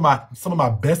my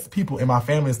best people in my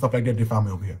family and stuff like that, they found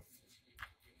me over here.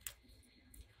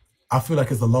 I feel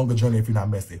like it's a longer journey if you're not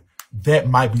messy. That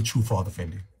might be true for all the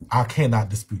Fendi. I cannot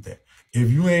dispute that. If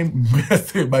you ain't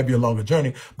messy, it might be a longer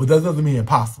journey, but that doesn't mean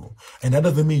impossible. And that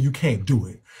doesn't mean you can't do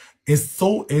it. It's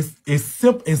simple.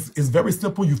 It's very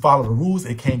simple. You follow the rules.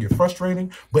 It can get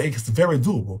frustrating, but it's very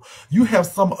doable. You have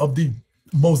some of the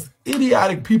most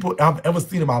idiotic people I've ever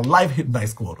seen in my life hit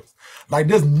nice quarters. Like,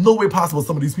 there's no way possible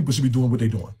some of these people should be doing what they're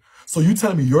doing. So you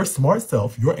telling me your smart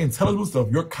self, your intelligent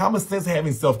self, your common sense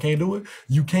having self can't do it?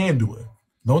 You can do it.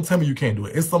 Don't tell me you can't do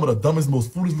it. It's some of the dumbest,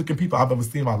 most foolish looking people I've ever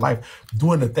seen in my life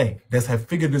doing the thing that have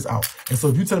figured this out. And so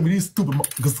if you telling me these stupid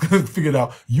motherfuckers figured it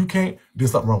out, you can't,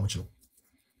 there's something wrong with you.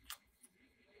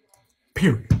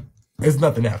 Period. There's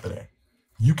nothing after that.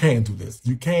 You can do this.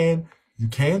 You can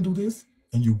do this,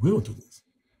 and you will do this.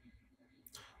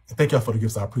 And thank y'all for the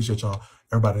gifts. I appreciate y'all.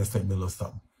 Everybody that sent me a little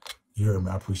something. You heard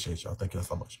me? I appreciate y'all. Thank y'all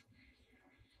so much.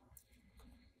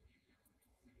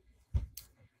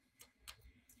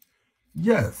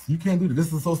 Yes, you can do this.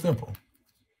 This is so simple.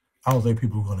 I don't think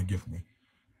people are going to gift me.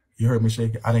 You heard me,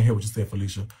 Shakie? I didn't hear what you said,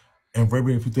 Felicia. And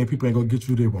Ray, if you think people ain't going to get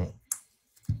you, they won't.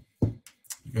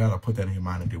 You got to put that in your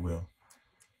mind and they will.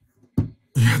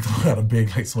 You have to learn how to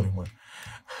beg like 21.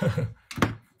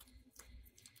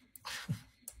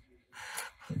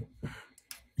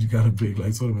 You got to beg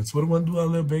like 21. 21, do I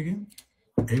live begging?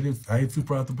 I ain't too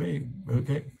proud to beg,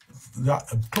 okay?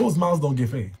 Closed mouths don't get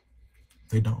fed.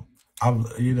 They don't.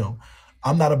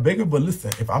 I'm not a beggar, but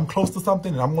listen, if I'm close to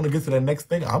something and I'm going to get to that next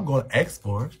thing, I'm going to ask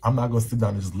for it. I'm not going to sit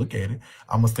down and just look at it.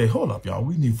 I'm going to say, hold up, y'all.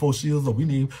 We need 4 shields, or we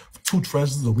need 2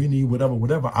 treasures, or we need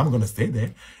whatever. I'm going to say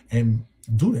that and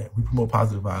do that. We promote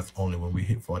positive vibes only when we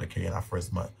hit 40K in our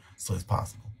first month, so it's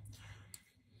possible.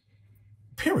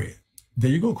 Period.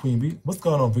 There you go, Queen Bee. What's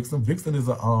going on, Vixen? Vixen is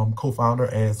a co-founder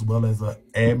as well as an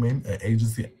admin, an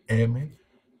agency admin.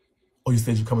 Oh, you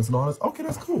said you're coming to know us? Okay,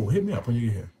 that's cool. Hit me up when you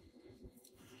get here.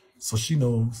 So she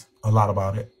knows a lot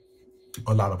about it,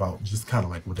 a lot about just kind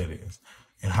of like what that is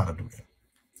and how to do that.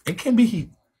 It can be heat.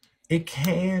 It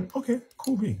can, okay,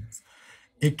 cool beans.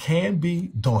 It can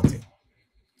be daunting.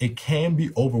 It can be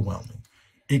overwhelming.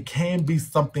 It can be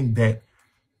something that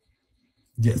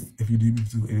Yes, if you need me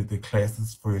to do any of the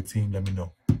classes for your team, let me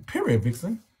know. Period,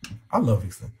 Vixen. I love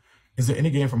Vixen. Is there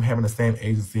any gain from having the same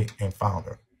agency and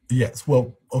founder? Yes.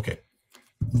 Well, okay.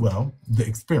 Well, the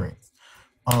experience.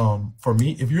 For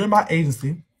me, if you're in my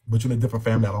agency, but you're in a different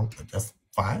family, that's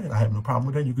fine. I have no problem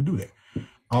with that. You can do that.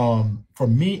 For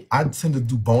me, I tend to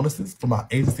do bonuses for my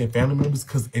agency and family members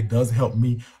because it does help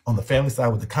me on the family side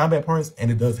with the combat points, and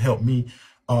it does help me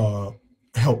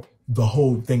help the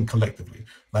whole thing collectively.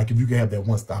 Like if you can have that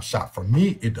one-stop shop, for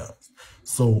me, it does.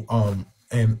 So,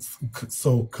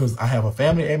 because I have a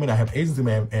family admin, I have agency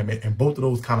admin, and both of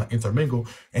those kind of intermingle,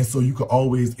 and so you could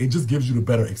always, it just gives you the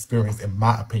better experience, in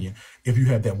my opinion, if you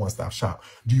have that one-stop shop.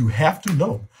 Do you have to?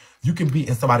 No. You can be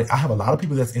in somebody, I have a lot of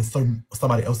people that's in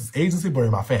somebody else's agency, but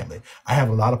in my family. I have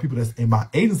a lot of people that's in my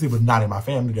agency, but not in my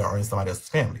family, that are in somebody else's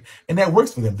family. And that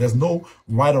works for them. There's no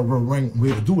right or wrong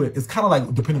way to do it. It's kind of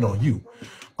like depending on you.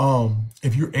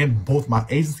 If you're in both my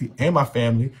agency and my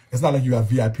family, it's not like you have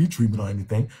VIP treatment or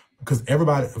anything, because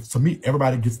everybody, to me,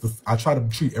 everybody gets this. I try to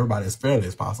treat everybody as fairly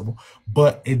as possible,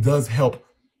 but it does help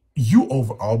you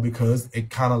overall because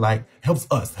it kind of like helps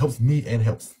us, helps me, and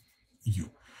helps you.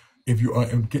 If you are,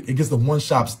 it gets the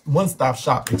one-stop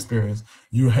shop experience.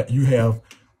 You have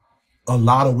a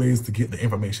lot of ways to get the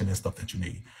information and stuff that you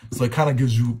need. So it kind of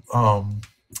gives you. I'm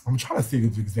trying to see an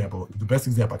example. The best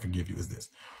example I can give you is this.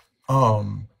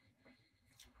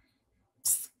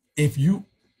 If you,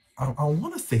 I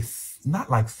want to say not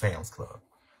like Sam's Club,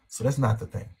 so that's not the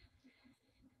thing.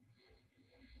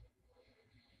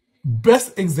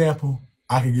 Best example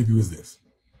I can give you is this.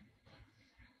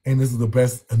 And this is the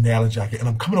best analogy I can, and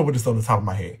I'm coming up with this on the top of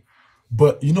my head.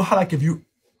 But you know how, like, if you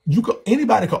could,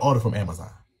 anybody could order from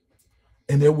Amazon,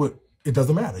 and it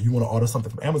doesn't matter. You want to order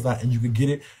something from Amazon, and you can get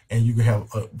it, and you can have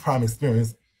a Prime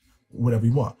experience, whatever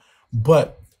you want.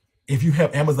 But if you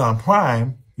have Amazon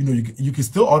Prime, you know, you can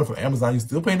still order from Amazon. You're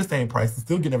still paying the same price, you're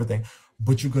still getting everything,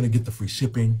 but you're gonna get the free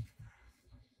shipping.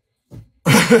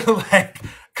 Like,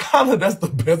 kind of, that's the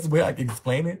best way I can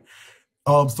explain it.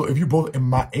 So if you're both in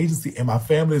my agency and my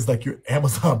family, is like your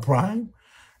Amazon Prime,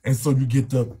 and so you get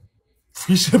the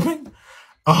free shipping.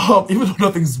 Even though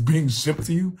nothing's being shipped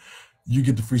to you, you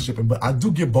get the free shipping. But I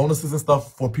do get bonuses and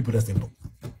stuff for people that's in both.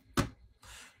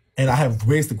 And I have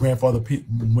ways to grandfather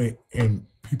people and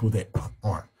people that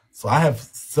aren't. So I have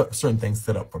certain things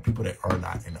set up for people that are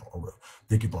not in or will.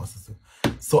 They get bonuses too.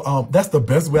 So that's the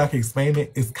best way I can explain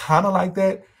it. It's kind of like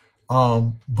that.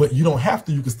 But you don't have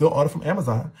to. You can still order from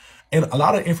Amazon. And a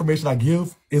lot of information I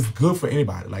give is good for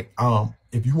anybody. Like,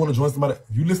 if you want to join somebody,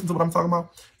 if you listen to what I'm talking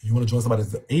about, if you want to join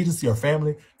somebody's agency or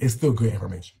family, it's still good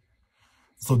information.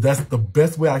 So that's the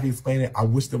best way I can explain it. I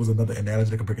wish there was another analogy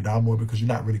that could break it down more, because you're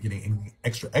not really getting any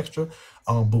extra.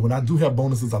 But when I do have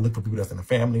bonuses, I look for people that's in the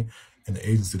family and the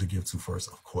agency to give to first,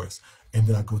 of course. And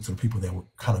then I go to the people that were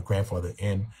kind of grandfathered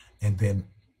in, and then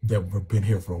that have been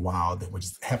here for a while, that would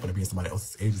just happen to be in somebody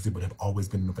else's agency, but have always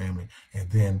been in the family, and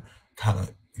then kind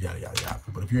of yada, yada, yada.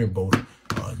 But if you're in both,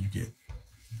 you get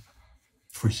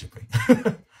free shipping.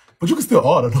 But you can still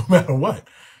order no matter what.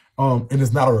 And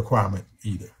it's not a requirement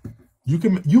either.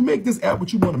 You make this app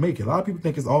what you want to make it. A lot of people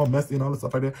think it's all messy and all this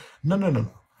stuff like that. No.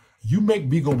 You make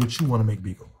BIGO what you want to make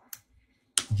BIGO.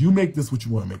 You make this what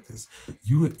you want to make this.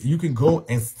 You can go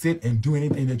and sit and do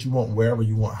anything that you want, wherever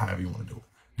you want, however you want to do it.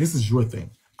 This is your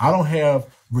thing. I don't have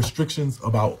restrictions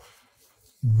about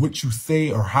what you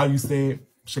say or how you say it.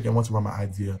 Shakie, I want to run my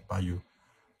idea by you.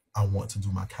 I want to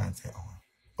do my content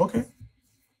on. Okay.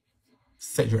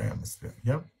 Set your atmosphere.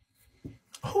 Yep.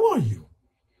 Who are you?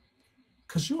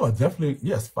 Because you are definitely,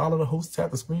 yes, follow the host,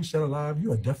 tap the screen, share live.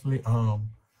 You are definitely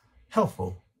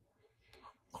helpful.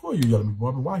 Who are you, yelling me,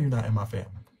 boy? Why are you not in my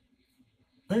family?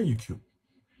 Very you cute.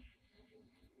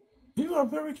 You are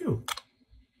very cute.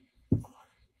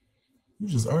 You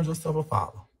just earned yourself a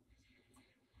follow.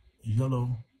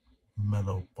 Yellow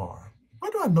Mellow Bar.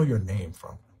 Where do I know your name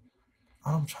from?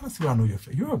 I'm trying to see where I know your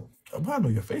face. Where I know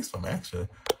your face from, actually.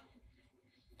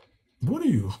 What are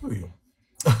you? Who are you?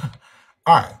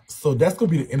 All right, so that's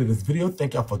going to be the end of this video.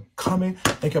 Thank y'all for coming.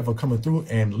 Thank y'all for coming through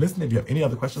and listening. If you have any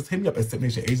other questions, hit me up at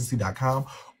SipNationAgency.com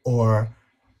or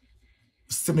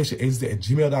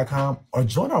SipNationAgency@gmail.com, or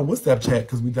join our WhatsApp chat,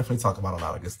 because we definitely talk about a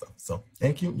lot of good stuff. So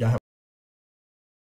thank you. Y'all have